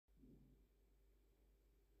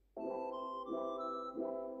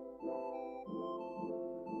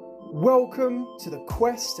Welcome to the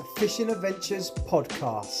Quest of Fishing Adventures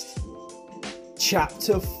podcast,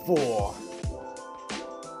 Chapter 4.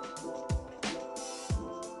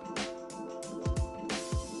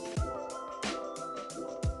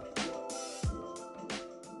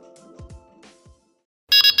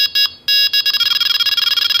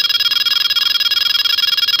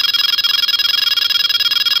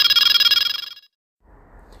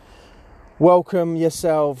 Welcome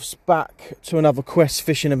yourselves back to another Quest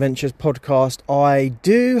Fishing Adventures podcast. I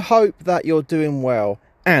do hope that you're doing well,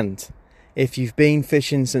 and if you've been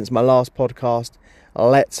fishing since my last podcast,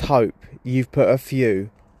 let's hope you've put a few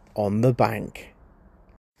on the bank.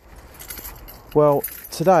 Well,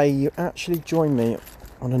 today you actually join me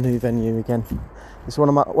on a new venue again. It's one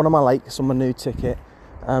of my lakes on my new ticket,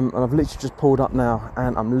 and I've literally just pulled up now,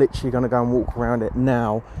 and I'm literally going to go and walk around it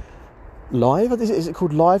now. Live? Is it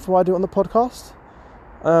called live where I do it on the podcast?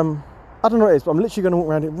 I don't know what it is, but I'm literally going to walk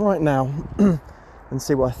around it right now and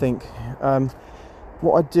see what I think.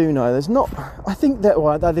 What I do know, there's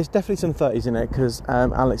definitely some 30s in it, because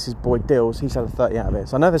Alex's boy Dills, he's had a 30 out of it.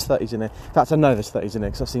 So I know there's 30s in it. In fact, I know there's 30s in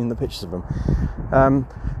it because I've seen the pictures of them.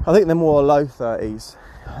 I think they're more low 30s,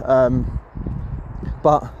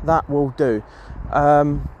 but that will do.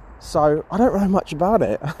 So I don't know much about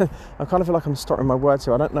it. I kind of feel like I'm stuttering my words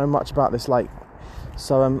here. I don't know much about this lake.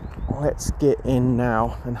 So let's get in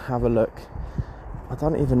now and have a look. I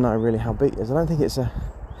don't even know really how big it is. I don't think it's a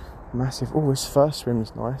massive... Oh, this first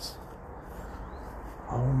swim's nice.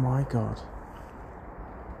 Oh my God.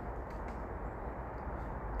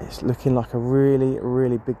 It's looking like a really,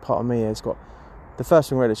 really big part of me here. It's got... The first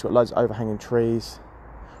swim really, it's got loads of overhanging trees.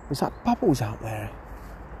 There's that bubbles out there.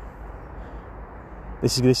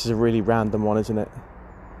 This is a really random one, isn't it?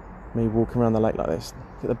 Me walking around the lake like this.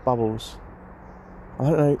 Look at the bubbles. I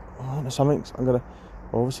don't know something. I'm going to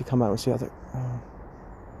obviously come out and see.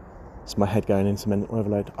 It's my head going into mental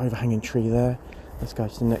overload. Overhanging tree there. Let's go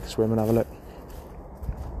to the next swim and have a look.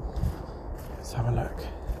 Let's have a look.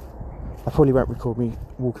 I probably won't record me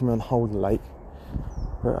walking around the whole of the lake,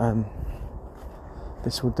 but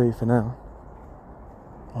this will do for now.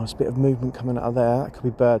 Oh, there's a bit of movement coming out of there. That could be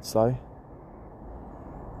birds though.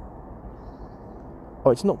 Oh,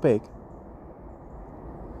 it's not big.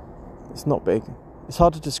 It's not big. It's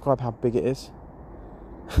hard to describe how big it is.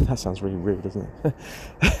 That sounds really rude, doesn't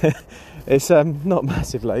it? It's not a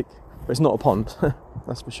massive lake, but it's not a pond.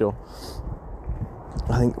 That's for sure.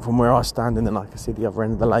 I think from where I stand in the lake, I can see the other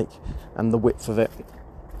end of the lake and the width of it.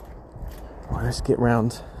 Right, let's get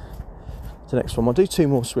round to the next one. I'll do 2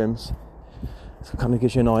 more swims. So it kind of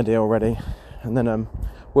gives you an idea already. And then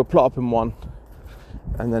we'll plot up in one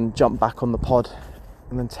and then jump back on the pod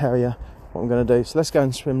and then tell you what I'm going to do. So let's go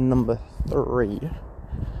and swim number 3.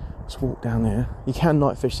 Let's walk down here. You can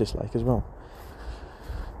night fish this lake as well.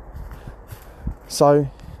 So,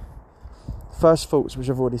 first thoughts, which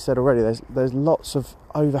I've already said already, there's lots of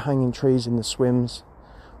overhanging trees in the swims.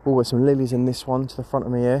 Oh, there's some lilies in this one to the front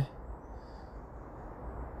of me here.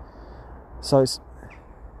 So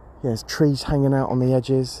there's trees hanging out on the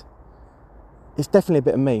edges. It's definitely a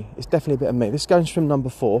bit of me. Let's go and swim number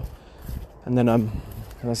 4, and then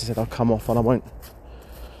and as I said, I'll come off and I won't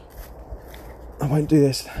do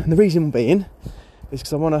this. And the reason being is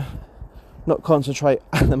because I want to not concentrate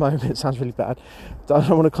at the moment. It sounds really bad. I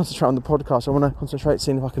don't want to concentrate on the podcast. I want to concentrate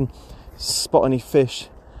seeing if I can spot any fish.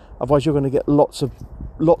 Otherwise, you're going to get lots of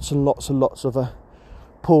pauses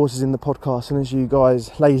in the podcast. And as you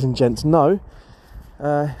guys, ladies and gents, know,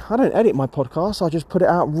 I don't edit my podcast. I just put it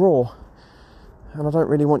out raw. And I don't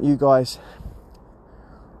really want you guys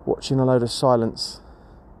watching a load of silence.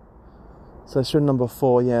 So swim number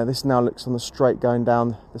 4, yeah, this now looks on the straight going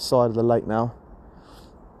down the side of the lake now.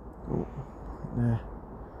 Ooh, yeah.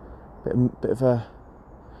 Bit of a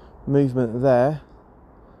movement there.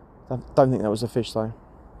 I don't think that was a fish though.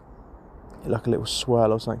 Like a little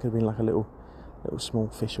swirl or something. Could have been like a little small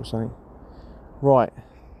fish or something. Right.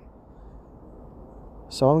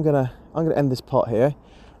 So I'm gonna end this part here.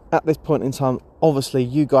 At this point in time, obviously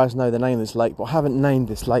you guys know the name of this lake, but I haven't named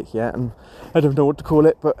this lake yet, and I don't know what to call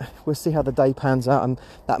it, but we'll see how the day pans out, and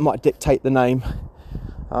that might dictate the name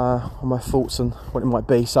on my thoughts and what it might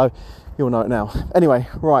be, so you'll know it now. Anyway,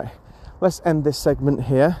 right, let's end this segment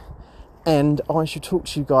here, and I shall talk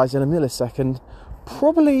to you guys in a millisecond,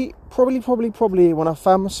 probably when I've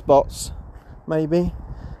found my spots, maybe,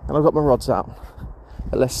 and I've got my rods out,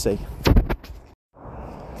 but let's see.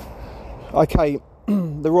 Okay,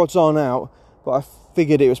 the rods aren't out, but I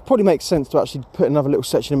figured it was probably makes sense to actually put another little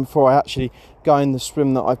section in before I actually go in the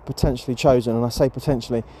swim that I've potentially chosen. And I say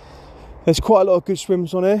potentially, there's quite a lot of good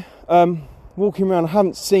swims on here. Walking around, I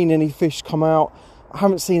haven't seen any fish come out. I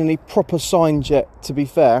haven't seen any proper signs yet, to be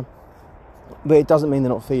fair, but it doesn't mean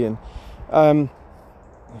they're not feeding. But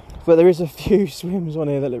there is a few swims on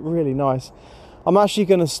here that look really nice. I'm actually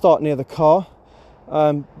going to start near the car.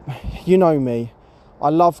 You know me, I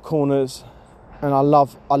love corners, and I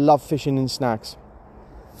love fishing in snags,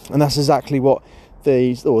 and that's exactly what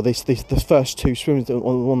the first two swims, one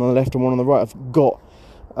on the left and one on the right, have got.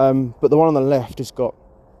 But the one on the left has got,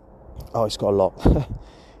 it's got a lot.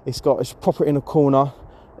 It's proper in a corner.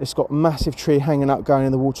 It's got a massive tree hanging out going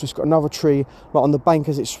in the water. It's got another tree like on the bank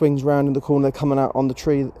as it swings round in the corner, coming out on the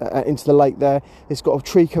tree into the lake there. It's got a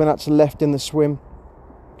tree coming out to the left in the swim.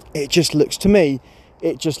 It just looks, to me,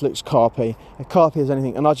 it just looks carpy. Carpy as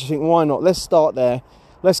anything. And I just think, why not? Let's start there.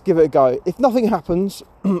 Let's give it a go. If nothing happens,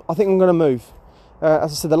 I think I'm going to move.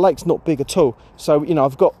 As I said, the lake's not big at all. So,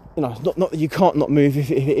 I've got, not that you can't not move if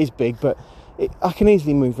it is big, but I can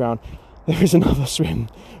easily move around. There is another swim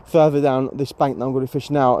further down this bank that I'm going to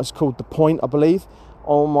fish now. It's called The Point, I believe.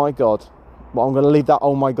 Oh my God. But I'm going to leave that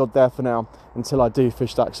oh my God there for now until I do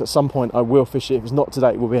fish that, because at some point I will fish it. If it's not today,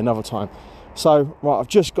 it will be another time. So, right, I've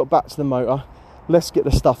just got back to the motor. Let's get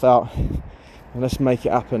the stuff out and let's make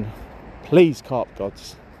it happen. Please, carp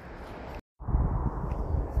gods.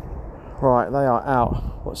 Right, they are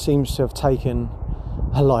out. What seems to have taken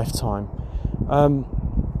a lifetime.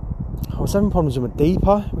 I was having problems with my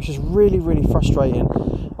deeper, which is really, really frustrating.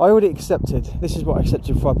 I already accepted, this is what I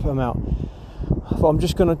accepted before I put them out, but I'm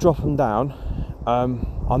just going to drop them down.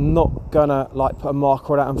 I'm not going to put a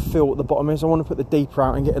marker out and feel what the bottom is. I want to put the deeper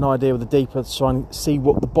out and get an idea of the deeper, so I can see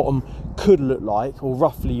what the bottom could look like, or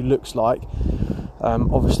roughly looks like.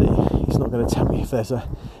 Obviously, it's not going to tell me if there's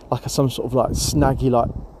some sort of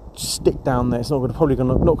snaggy stick down there. It's not going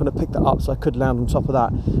to pick that up, so I could land on top of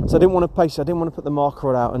that. So I didn't want to put the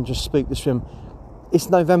marker out and just spook the swim. It's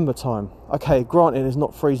November time. Okay, granted it's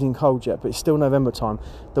not freezing cold yet, but it's still November time.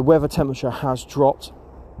 The weather temperature has dropped,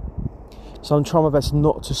 so I'm trying my best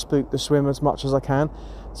not to spook the swim as much as I can.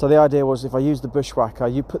 So the idea was, if I use the bushwhacker,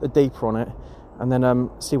 you put the deeper on it and then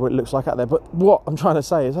see what it looks like out there. But what I'm trying to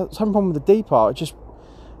say is, I was having a problem with the deeper. I just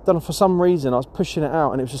don't know, for some reason I was pushing it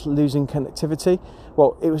out and it was just losing connectivity.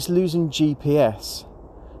 Well, it was losing GPS.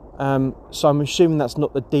 So I'm assuming that's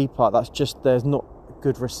not the deeper, that's just there's not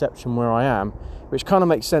good reception where I am, which kind of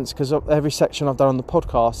makes sense, because every section I've done on the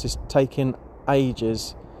podcast is taking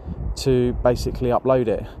ages to basically upload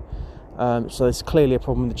it. So there's clearly a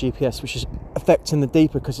problem with the GPS, which is affecting the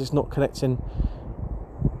deeper, because it's not connecting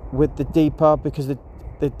with the deeper, because the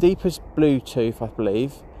deeper's Bluetooth, I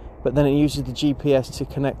believe, but then it uses the GPS to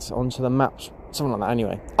connect onto the maps, something like that.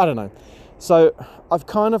 Anyway, I don't know. So I've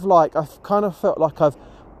kind of felt like I've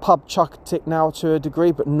pub chucked it now to a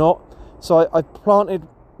degree, but not. So I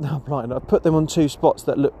put them on two spots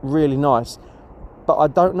that look really nice, but I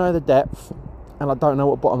don't know the depth and I don't know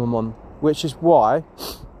what bottom I'm on, which is why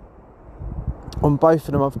on both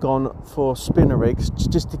of them I've gone for spinner rigs,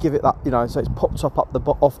 just to give it that, so it's popped up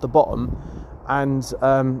off the bottom, and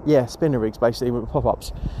spinner rigs basically with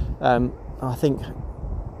pop-ups. I think,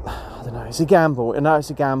 I don't know, it's a gamble. I know it's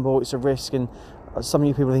a gamble, it's a risk, and some of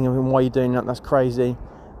you people are thinking, why are you doing that? That's crazy.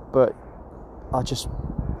 But I just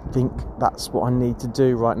think that's what I need to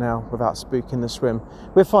do right now without spooking the swim.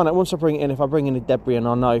 We'll find out once I bring it in. If I bring in a debris, and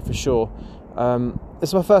I know for sure.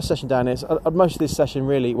 It's my first session down here. Most of this session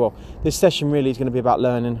really is going to be about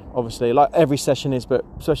learning, obviously, like every session is, but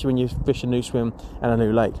especially when you fish a new swim and a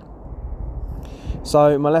new lake.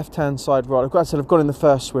 So my left-hand side rod, I've gone in the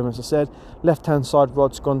first swim, as I said. Left-hand side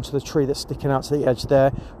rod's gone to the tree that's sticking out to the edge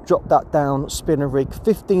there. Drop that down, spinner rig,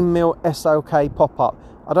 15mm SLK pop-up.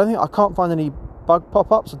 I can't find any bug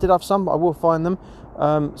pop-ups. I did have some, but I will find them.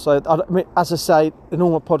 As I say in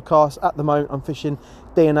all my podcasts, at the moment I'm fishing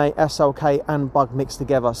DNA, SLK and bug mixed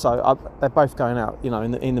together, so they're both going out,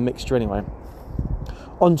 in the mixture anyway.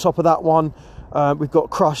 On top of that one, we've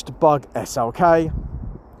got crushed bug SLK,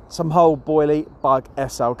 some whole boilie bug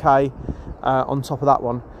SLK on top of that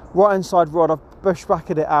one. Right hand side rod, I've bushwhacked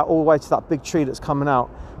it out all the way to that big tree that's coming out.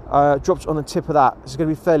 Dropped it on the tip of that. It's going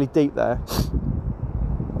to be fairly deep there.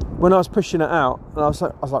 When I was pushing it out, and I was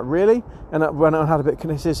like, really? And when I had a bit of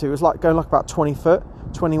consistency, it was going about 20 foot,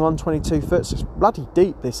 21, 22 foot. So it's bloody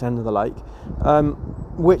deep, this end of the lake,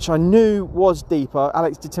 which I knew was deeper.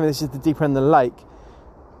 Alex did tell me this is the deeper end of the lake.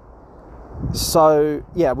 So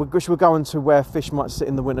yeah, we're going to where fish might sit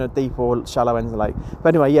in the winter, deep or shallow end of the lake. But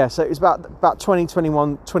anyway, yeah, so it was about 20,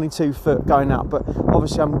 21, 22 foot going out, but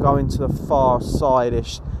obviously I'm going to the far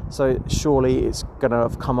side-ish, so surely it's going to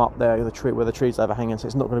have come up there, the tree where the tree's overhanging, so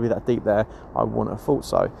it's not going to be that deep there. I wouldn't have thought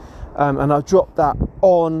so. And I dropped that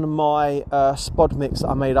on my spod mix that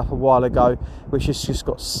I made up a while ago, which has just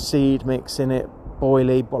got seed mix in it,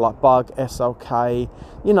 boilie, but like bug, SLK,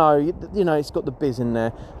 you know, it's got the biz in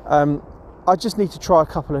there. I just need to try a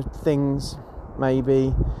couple of things.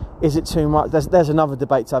 Maybe, is it too much? There's another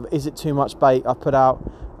debate to have. Is it too much bait I put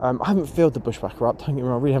out? I haven't filled the bushwhacker up, don't get me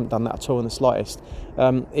wrong, I really haven't done that at all in the slightest.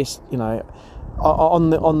 It's, you know,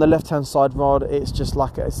 on the left hand side rod, it's just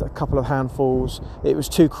like it's a couple of handfuls. It was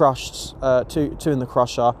 2 crushed, two in the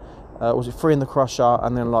crusher, was it 3 in the crusher,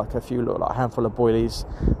 and then like a few, like a handful of boilies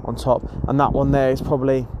on top. And that one there is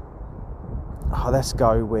probably, let's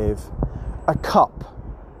go with a cup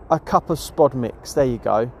of spod mix. There you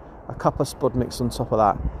go, a cup of spod mix on top of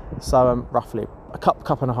that. So roughly a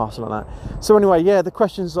cup and a half, something like that. So anyway, yeah, the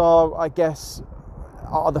questions are, I guess,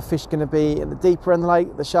 are the fish going to be in the deeper end of the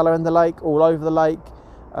lake, the shallow end of the lake, all over the lake?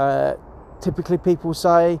 Typically people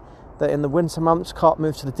say that in the winter months, carp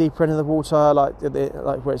move to the deeper end of the water, like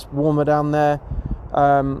where it's warmer down there.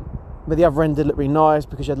 But the other end did look really nice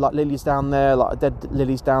because you had like lilies down there, like dead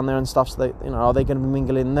lilies down there and stuff. So they, you know, are they going to be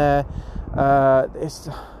mingling there?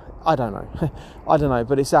 I don't know,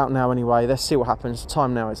 but it's out now anyway. Let's see what happens. The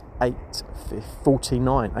time now is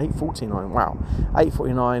 8:49. Wow,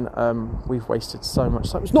 8:49. We've wasted so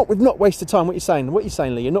much time. We've not wasted time. What are you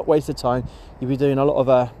saying? Lee? You're not wasted time. You'll be doing a lot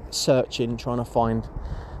of searching, trying to find,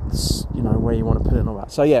 you know, where you want to put it and all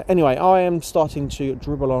that. So yeah. Anyway, I am starting to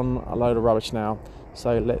dribble on a load of rubbish now.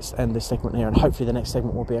 So let's end this segment here, and hopefully the next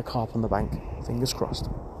segment will be a carp on the bank. Fingers crossed.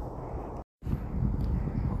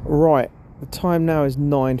 Right. The time now is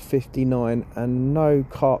 9:59 and no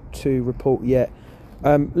carp to report yet.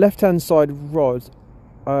 Left hand side rod,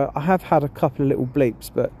 I have had a couple of little bleeps,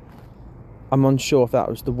 but I'm unsure if that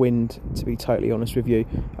was the wind, to be totally honest with you.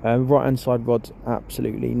 Right hand side rod,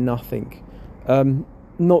 absolutely nothing.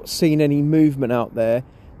 Not seen any movement out there.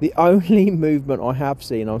 The only movement I have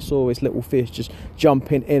seen, I saw this little fish just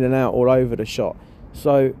jumping in and out all over the shot.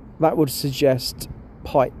 So that would suggest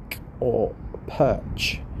pike or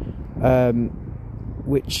perch.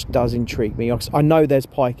 Which does intrigue me. I know there's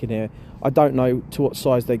pike in here. I don't know to what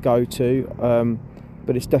size they go to,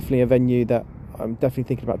 but it's definitely a venue that I'm definitely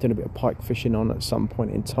thinking about doing a bit of pike fishing on at some point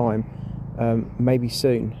in time. Maybe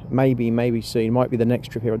soon. Maybe soon. Might be the next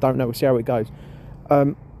trip here. I don't know. We'll see how it goes.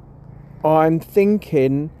 I'm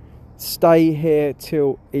thinking stay here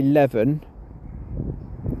till 11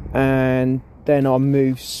 and then I'll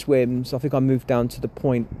move swims. I think I'll move down to the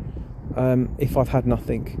point if I've had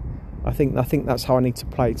nothing. I think that's how I need to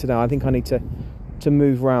play today. I think I need to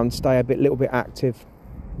move around, stay a little bit active,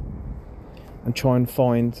 and try and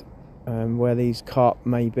find where these carp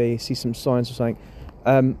may be. See some signs or something.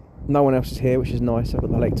 No one else is here, which is nice. I've got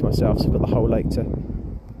the lake to myself, so I've got the whole lake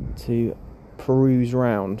to peruse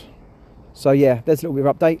around. So yeah, there's a little bit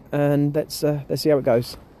of update, and let's see how it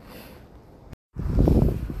goes.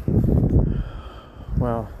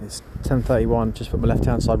 Well, it's 10:31. Just put my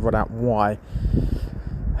left-hand side rod out. Why?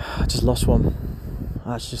 I just lost one.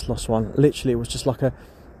 Literally, it was just like a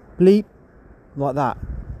bleep, like that,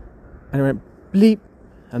 and it went bleep,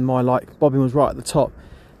 and my bobbin was right at the top,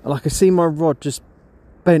 and I could see my rod just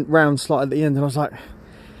bent round slightly at the end, and I was like,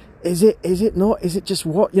 "Is it not? Is it just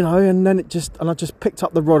what, you know?" And then I just picked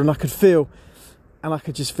up the rod, and I could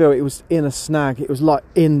just feel it was in a snag. It was like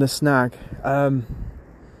in the snag.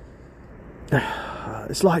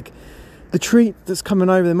 It's like the tree that's coming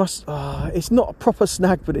over there it's not a proper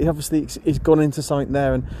snag, but it obviously is gone into something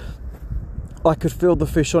there, and I could feel the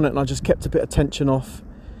fish on it, and I just kept a bit of tension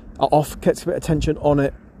kept a bit of tension on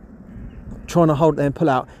it, trying to hold it there and pull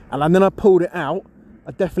out, and then I pulled it out.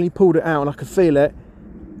 I definitely pulled it out, and I could feel it,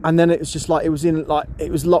 and then it was just like it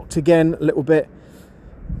was locked again a little bit,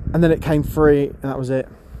 and then it came free, and that was it.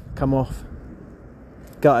 Come off.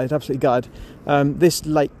 Gutted, absolutely gutted. This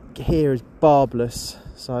lake here is barbless,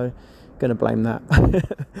 so gonna blame that.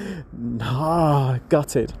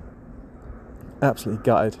 Gutted, absolutely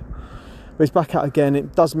gutted. But it's back out again.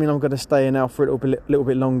 It does mean I'm going to stay in now for a little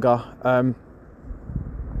bit longer, and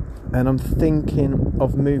I'm thinking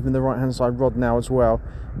of moving the right hand side rod now as well,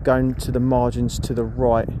 going to the margins to the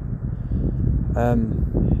right.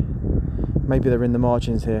 Maybe they're in the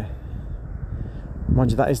margins here.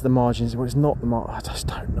 Mind you, that is the margins, but it's not the I just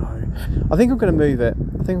don't know. I think I'm going to move it.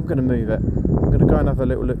 I'm going to go and have a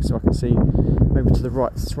little look so I can see maybe to the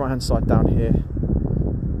right hand side down here.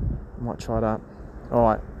 I might try that.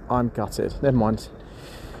 Alright, I'm gutted. Never mind.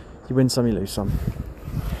 You win some, you lose some.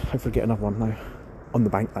 Hopefully get another one though. On the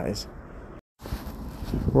bank, that is.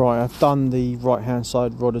 Right, I've done the right hand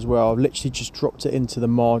side rod as well. I've literally just dropped it into the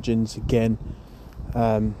margins again.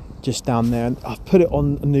 Just down there. And I've put it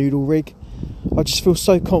on a noodle rig. I just feel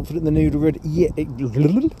so confident in the noodle rig. Yeah, I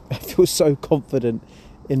feel so confident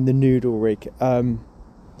in the noodle rig.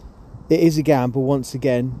 it is a gamble once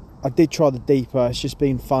again. I did try the deeper, it's just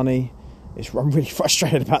been funny. I'm really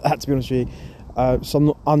frustrated about that, to be honest with you. So I'm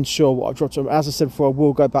not unsure what I've dropped. As I said before, I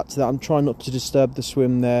will go back to that. I'm trying not to disturb the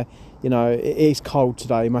swim there. You know, it is cold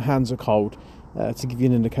today. My hands are cold, to give you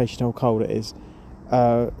an indication how cold it is.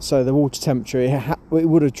 So the water temperature, it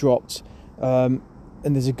would have dropped, and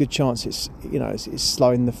there's a good chance it's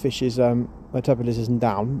slowing the fish's metabolism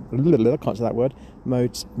down. I can't say that word.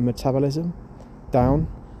 Metabolism down.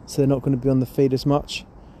 So they're not going to be on the feed as much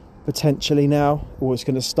potentially now, or it's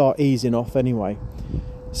going to start easing off anyway.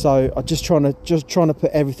 So I'm just trying to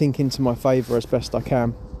put everything into my favour as best I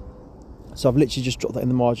can. So I've literally just dropped that in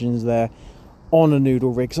the margins there on a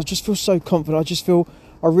noodle rig, because I just feel so confident.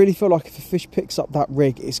 I really feel like if a fish picks up that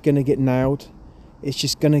rig, it's going to get nailed. It's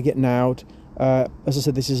just going to get nailed. As I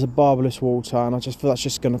said, this is a barbless water, and I just feel that's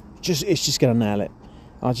just going to nail it.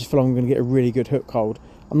 And I just feel I'm going to get a really good hook hold.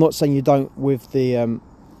 I'm not saying you don't with the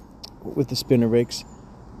spinner rigs,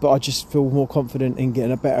 but I just feel more confident in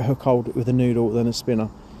getting a better hook hold with a noodle than a spinner.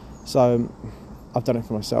 So I've done it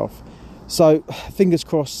for myself. So fingers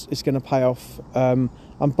crossed it's going to pay off. I'm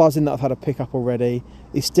buzzing that I've had a pickup already.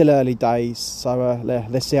 It's still early days, so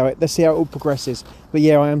let's see how it all progresses. But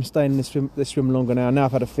yeah, I am staying in this swim longer now. Now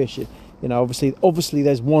I've had a fish. You know, obviously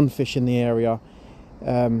there's one fish in the area,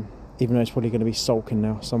 even though it's probably going to be sulking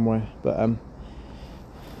now somewhere. But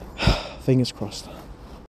fingers crossed.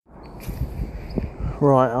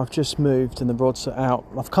 Right, I've just moved and the rods are out.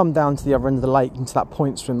 I've come down to the other end of the lake into that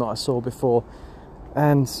point swim that I saw before,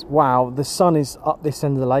 and wow, the sun is up this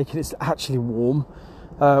end of the lake and it's actually warm,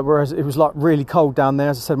 whereas it was like really cold down there.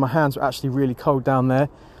 As I said, my hands were actually really cold down there.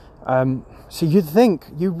 So you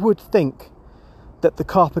would think that the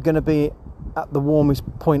carp are going to be at the warmest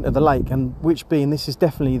point of the lake, and which being this is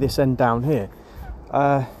definitely this end down here.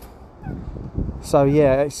 So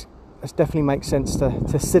yeah, it definitely makes sense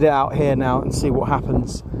to sit it out here now and see what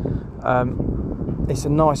happens. It's a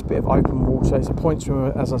nice bit of open water. It's a point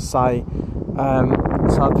swim, as I say.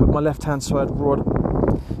 So I put my left hand side rod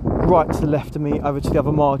right to the left of me, over to the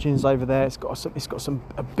other margins over there. It's got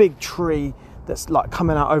a big tree that's like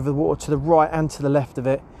coming out over the water to the right and to the left of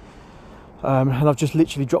it. And I've just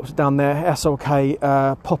literally dropped it down there.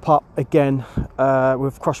 SLK pop up again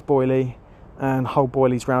with crushed boilie and whole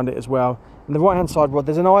boilies around it as well. And the right hand side rod,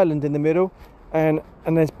 there's an island in the middle, and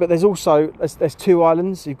there's also two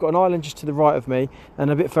islands. You've got an island just to the right of me,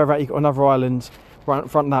 and a bit further out you've got another island right in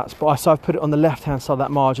front of that. But so I've put it on the left hand side of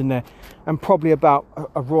that margin there, and probably about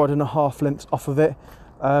a rod and a half length off of it.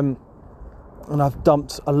 And I've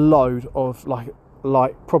dumped a load of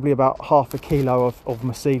like probably about half a kilo of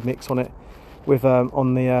my seed mix on it with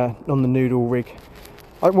on the noodle rig.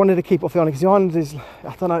 I wanted to keep off the island because the island is,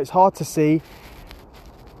 I don't know, it's hard to see.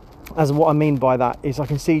 As what I mean by that is I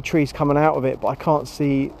can see trees coming out of it, but I can't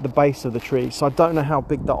see the base of the tree. So I don't know how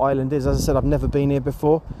big that island is. As I said, I've never been here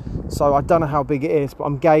before, so I don't know how big it is, but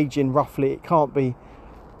I'm gauging roughly it can't be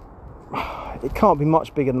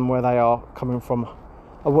much bigger than where they are coming from.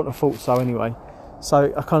 I wouldn't have thought so anyway. So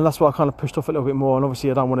that's why I kind of pushed off a little bit more, and obviously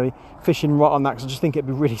I don't want to be fishing right on that because I just think it'd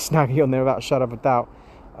be really snaggy on there without a shadow of a doubt.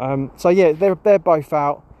 So yeah, they're both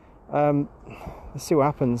out. Let's see what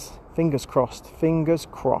happens. Fingers crossed. Fingers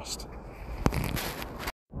crossed.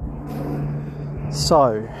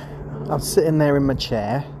 So I'm sitting there in my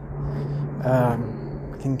chair,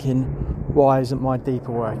 thinking, why isn't my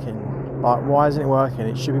deeper working? Like, why isn't it working?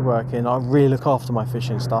 It should be working. I really look after my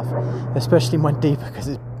fishing stuff, especially my deeper, because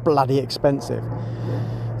it's bloody expensive.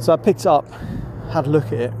 So I picked it up, had a look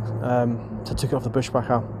at it, so I took it off the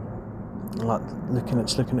bushwhacker, like looking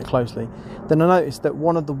at it closely. Then I noticed that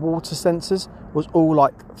one of the water sensors was all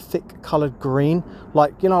like thick coloured green,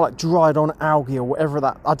 like, you know, like dried on algae or whatever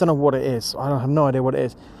that, I don't know what it is. I have no idea what it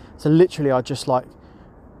is. So literally I just like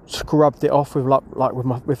scrubbed it off with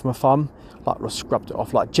with my thumb, scrubbed it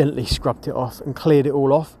off, like gently scrubbed it off and cleared it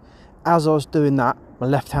all off. As I was doing that, my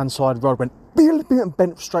left hand side rod went and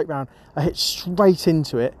bent straight round. I hit straight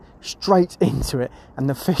into it, and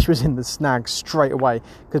the fish was in the snag straight away.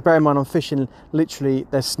 Because bear in mind, I'm fishing, literally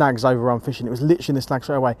there's snags over where I'm fishing. It was literally in the snag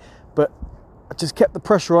straight away, but I just kept the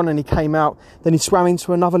pressure on and he came out. Then he swam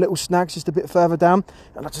into another little snag just a bit further down,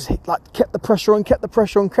 and I just kept the pressure on,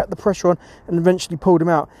 and eventually pulled him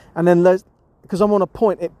out. And then because I'm on a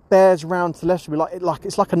point, it bears round to the left of me,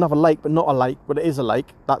 it's like another lake, but not a lake, but it is a lake.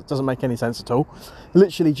 That doesn't make any sense at all.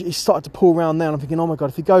 Literally, he started to pull around there, and I'm thinking, oh my god,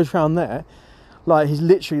 if he goes round there, like, he's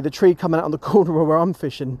literally the tree coming out on the corner where I'm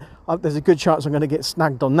fishing, there's a good chance I'm going to get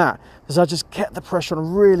snagged on that. So I just kept the pressure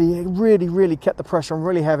on, really kept the pressure on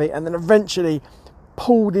really heavy, and then eventually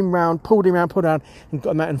pulled him down, and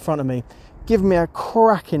got him out in front of me. Giving me a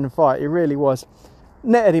cracking fight, it really was.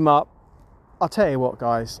 Netted him up, I'll tell you what,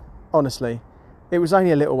 guys, honestly, it was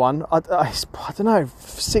only a little one. I don't know, £6,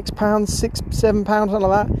 £7, something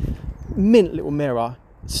like that. Mint little mirror,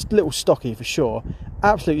 little stocky for sure.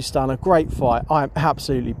 Absolutely stunner, great fight. I am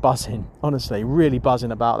absolutely buzzing, honestly, really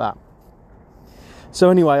buzzing about that.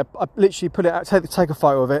 So anyway, I literally put it out, take a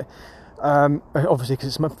photo of it. Obviously, because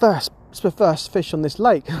it's my first fish on this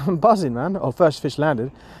lake. I'm buzzing, man. Or first fish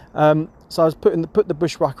landed. So I was put the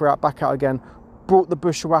bushwhacker back out again. Brought the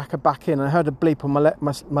bushwhacker back in, and I heard a bleep on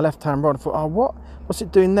my left hand rod. I thought, oh, what's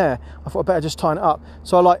it doing there? I thought I better just tighten it up.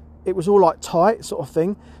 So it was all like tight sort of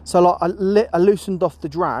thing. So I loosened off the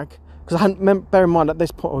drag, because I hadn't, bear in mind at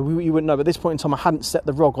this point, you wouldn't know, but at this point in time I hadn't set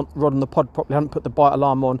the rod on the pod properly, I hadn't put the bite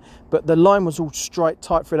alarm on, but the line was all straight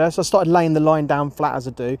tight through there. So I started laying the line down flat as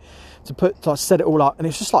I do, to set it all up, and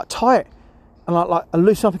it's just like tight. And I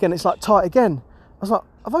loosen up again, it's like tight again. I was like,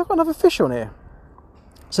 have I got another fish on here?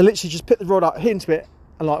 So literally just pick the rod up, hit into it,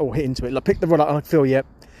 and pick the rod up, and I feel, yep,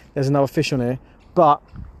 there's another fish on here. But,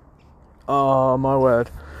 oh my word,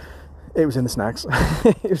 it was in the snags.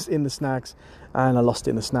 It was in the snags, and I lost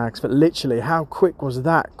it in the snags. But literally, how quick was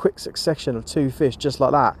that? Quick succession of 2 fish just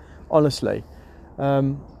like that, honestly.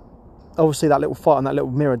 Obviously that little fight on that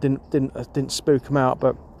little mirror didn't spook them out,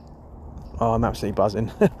 but oh, I'm absolutely buzzing.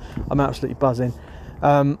 I'm absolutely buzzing.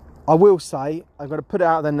 I will say, I've got to put it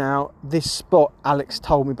out there now, this spot Alex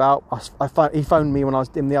told me about, he phoned me when I was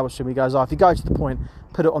in the other stream. He goes, oh, if you go to the point,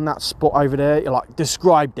 put it on that spot over there. He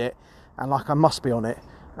described it, and I must be on it,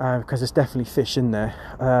 because there's definitely fish in there.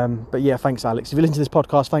 But yeah, thanks, Alex. If you listen to this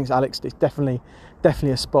podcast, thanks, Alex. It's definitely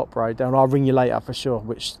a spot, bro. And I'll ring you later for sure,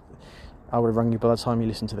 which I would have rung you by the time you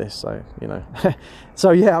listen to this, so, you know.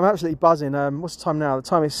 So yeah, I'm absolutely buzzing. What's the time now? The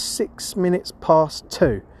time is 6 minutes past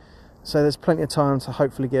 2. So there's plenty of time to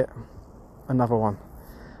hopefully get another one.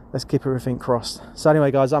 Let's keep everything crossed. So anyway,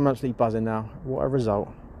 guys, I'm absolutely buzzing now. What a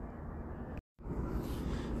result.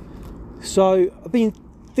 So I've been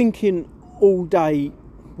thinking all day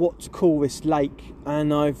what to call this lake,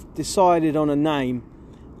 and I've decided on a name,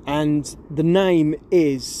 and the name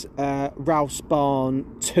is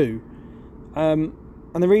Rousebarn 2. And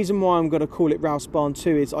the reason why I'm going to call it Rousebarn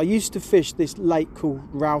 2 is I used to fish this lake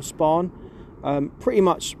called Rousebarn, pretty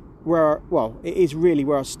much it is really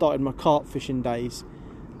where I started my carp fishing days,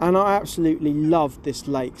 and I absolutely loved this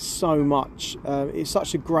lake so much. It's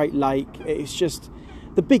such a great lake. It's just,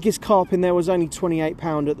 the biggest carp in there was only 28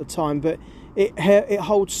 pound at the time, but it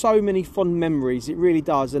holds so many fond memories. It really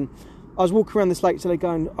does. And I was walking around this lake today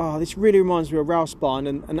going, oh, this really reminds me of Rousebarn.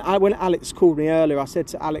 And when Alex called me earlier, I said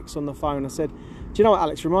to Alex on the phone, I said, do you know what,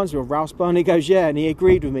 Alex, reminds me of Rousebarn? He goes, yeah, and he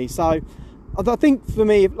agreed with me. So I think for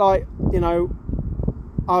me,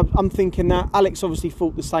 I'm thinking that Alex obviously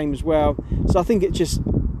thought the same as well. So I think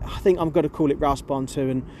I'm going to call it Rousebarn 2.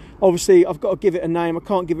 And obviously I've got to give it a name. I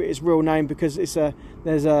can't give it its real name because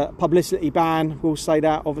there's a publicity ban. We'll say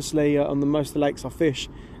that obviously on most of the lakes I fish.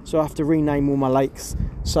 So I have to rename all my lakes.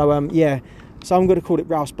 So yeah, so I'm going to call it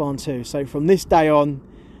Rousebarn 2. So from this day on,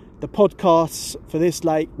 the podcasts for this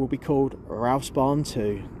lake will be called Rousebarn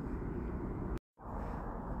 2.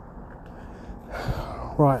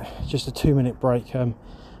 Right, just a 2-minute break.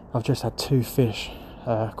 I've just had 2 fish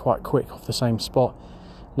quite quick off the same spot.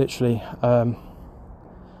 Literally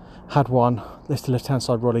had one, lifted the left hand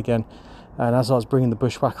side rod again, and as I was bringing the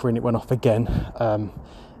bushwhacker in, it went off again.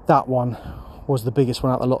 That one was the biggest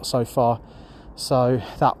one out of the lot so far. So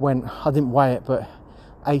that went, I didn't weigh it, but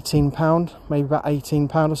 18 pound, maybe about 18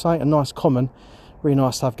 pound or something. A nice common, really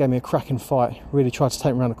nice to have, gave me a cracking fight. Really tried to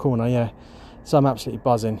take him around the corner, yeah. So I'm absolutely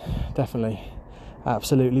buzzing, definitely.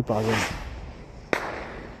 Absolutely buzzing.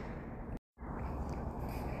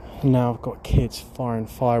 Now I've got kids firing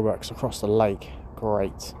fireworks across the lake.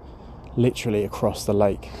 Great. Literally across the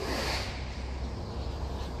lake.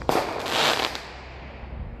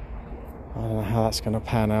 I don't know how that's going to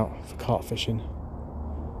pan out for carp fishing.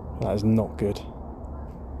 That is not good.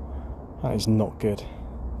 That is not good.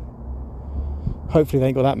 Hopefully they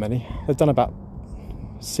ain't got that many. They've done about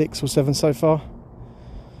 6 or 7 so far.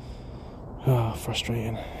 Oh,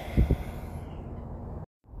 frustrating.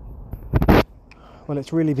 Well,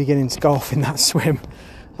 it's really beginning to go off in that swim.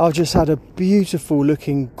 I've just had a beautiful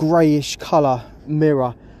looking greyish colour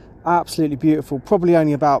mirror. Absolutely beautiful. Probably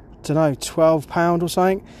only about, I don't know, 12 pound or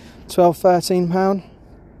something. 12, 13 pound.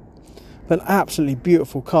 But absolutely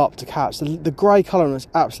beautiful carp to catch. The grey colour on it's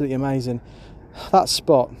absolutely amazing. That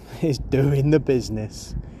spot is doing the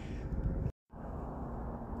business.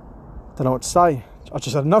 Don't know what to say. I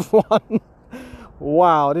just had another one.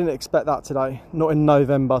 Wow, I didn't expect that today. Not in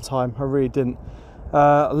November time. I really didn't.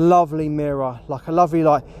 Lovely mirror, like a lovely,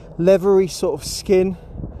 leathery sort of skin.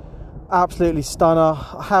 Absolutely stunner.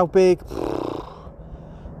 How big?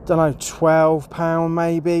 don't know, £12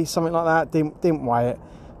 maybe, something like that. Didn't weigh it,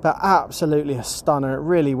 but absolutely a stunner. It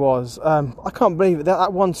really was. I can't believe it.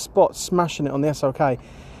 That one spot smashing it on the SLK.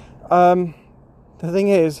 The thing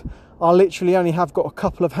is, I literally only have got a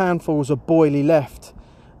couple of handfuls of boilie left.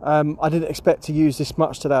 I didn't expect to use this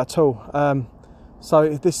much today at all. So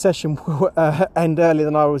this session will end earlier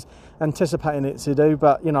than I was anticipating it to do,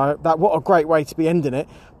 but you know, what a great way to be ending it.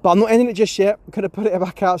 But I'm not ending it just yet. I'm going to put it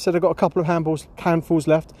back out. Said I've got a couple of handfuls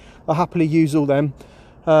left. I'll happily use all them.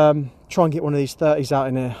 Try and get one of these 30s out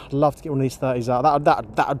in here. I'd love to get one of these 30s out.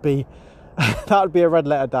 That would be that would be a red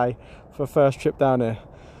letter day for a first trip down here.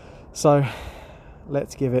 So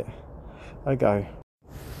let's give it a go.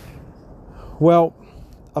 Well,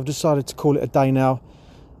 I've decided to call it a day now.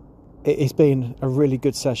 It's been a really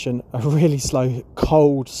good session, a really slow,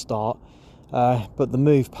 cold start, but the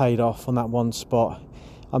move paid off on that one spot.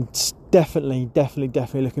 I'm definitely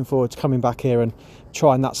looking forward to coming back here and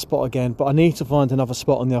trying that spot again, but I need to find another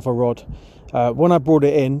spot on the other rod. When I brought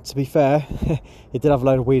it in, to be fair, it did have a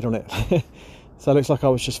load of weed on it. So it looks like I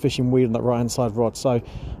was just fishing weed on that right hand side rod. So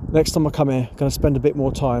next time I come here, I'm going to spend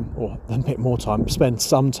spend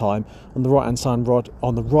some time on the right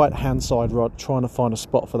hand side rod, trying to find a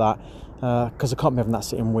spot for that, because I can't be having that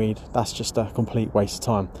sitting weed. That's just a complete waste of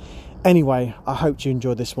time. Anyway, I hope you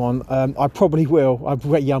enjoyed this one. I probably will.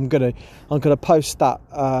 I'm gonna post that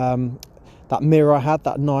that mirror I had,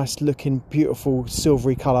 that nice looking, beautiful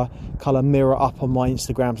silvery colour mirror up on my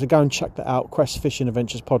Instagram. So go and check that out, Quest Fishing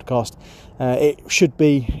Adventures Podcast. Should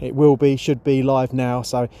be live now.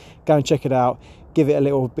 So go and check it out. Give it a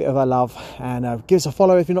little bit of a love and give us a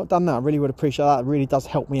follow if you've not done that. I really would appreciate that. It really does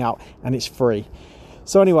help me out and it's free.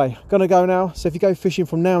 So anyway, gonna go now. So if you go fishing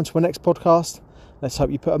from now until my next podcast, let's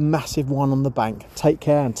hope you put a massive one on the bank. Take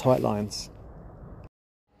care and tight lines.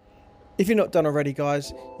 If you're not done already,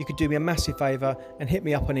 guys, you could do me a massive favour and hit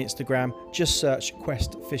me up on Instagram. Just search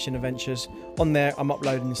Quest Fishing Adventures. On there, I'm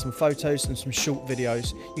uploading some photos and some short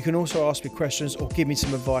videos. You can also ask me questions or give me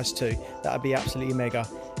some advice too. That would be absolutely mega.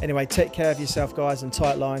 Anyway, take care of yourself, guys, and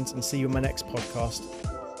tight lines, and see you in my next podcast.